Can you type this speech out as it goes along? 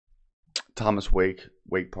Thomas Wake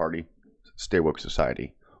Party, Stay Woke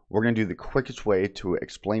Society. We're going to do the quickest way to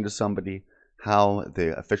explain to somebody how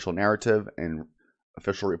the official narrative and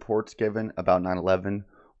official reports given about 9/11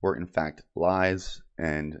 were in fact lies.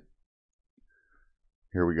 And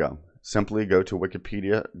here we go. Simply go to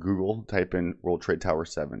Wikipedia, Google, type in World Trade Tower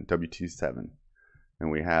 7, WT7. And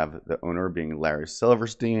we have the owner being Larry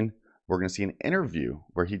Silverstein. We're going to see an interview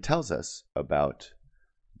where he tells us about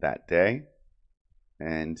that day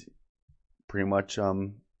and pretty much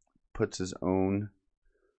puts his own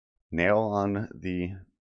nail on the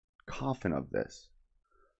coffin of this.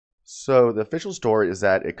 So the official story is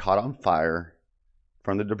that it caught on fire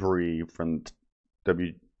from the debris from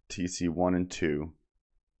WTC 1 and 2,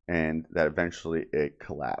 and that eventually it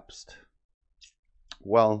collapsed.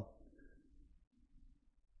 Well,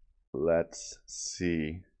 let's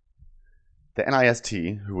see. The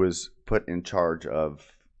NIST, who was put in charge of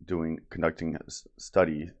conducting a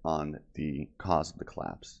study on the cause of the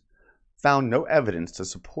collapse, found no evidence to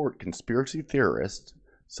support conspiracy theorists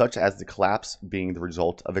such as the collapse being the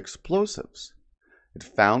result of explosives. It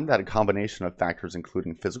found that a combination of factors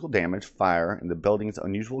including physical damage, fire, and the building's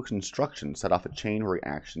unusual construction set off a chain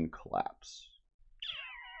reaction collapse.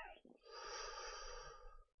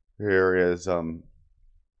 Here is a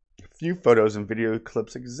few photos and video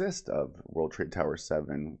clips exist of World Trade Tower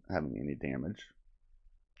 7 having any damage.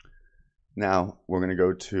 Now we're going to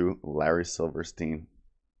go to Larry Silverstein.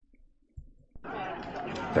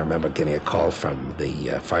 I remember getting a call from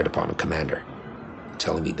the fire department commander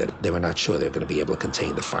telling me that they were not sure they were going to be able to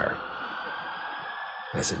contain the fire.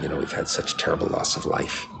 And I said, we've had such terrible loss of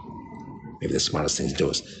life. Maybe the smartest thing to do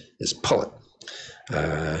is pull it.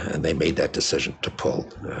 And they made that decision to pull,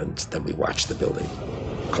 and then we watched the building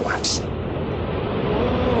collapse.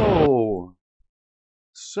 Oh,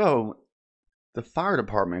 so the fire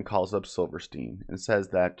department calls up Silverstein and says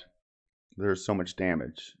that there's so much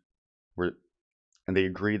damage, and they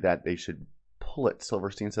agree that they should pull it.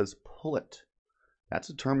 Silverstein says, pull it. That's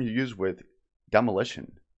a term you use with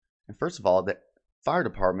demolition. And first of all, the fire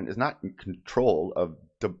department is not in control of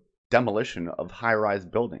the demolition of high-rise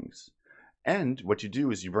buildings. And what you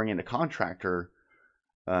do is you bring in a contractor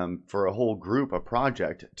for a whole group, a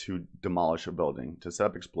project to demolish a building, to set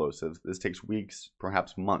up explosives. This takes weeks,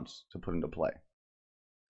 perhaps months to put into play.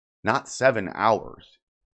 Not 7 hours.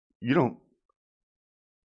 You don't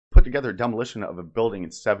put together a demolition of a building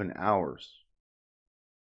in 7 hours.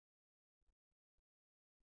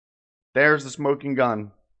 There's the smoking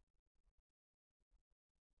gun.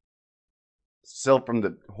 Still from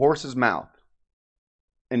the horse's mouth.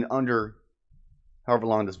 And under however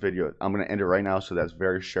long this video is. I'm going to end it right now so that's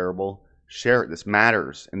very shareable. Share it. This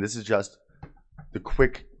matters. And this is just the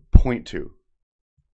quick point to.